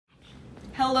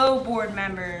Hello, board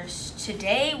members.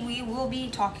 Today we will be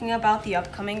talking about the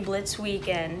upcoming Blitz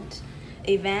weekend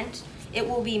event. It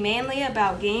will be mainly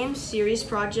about games, series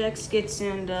projects, skits,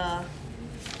 and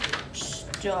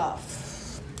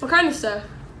stuff. What kind of stuff?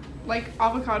 Like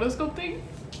avocado sculpting?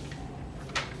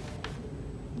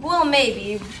 Well,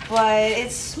 maybe, but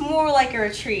it's more like a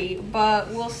retreat. But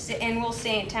we'll stay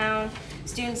in town.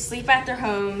 Students sleep at their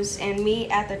homes and meet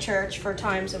at the church for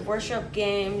times of worship,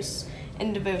 games,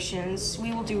 and devotions.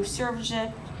 We will do service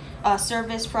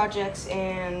projects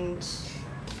and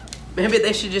maybe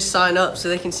they should just sign up so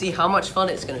they can see how much fun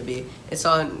it's going to be. It's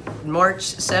on March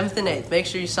 7th and 8th. Make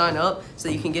sure you sign up so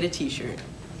you can get a t-shirt.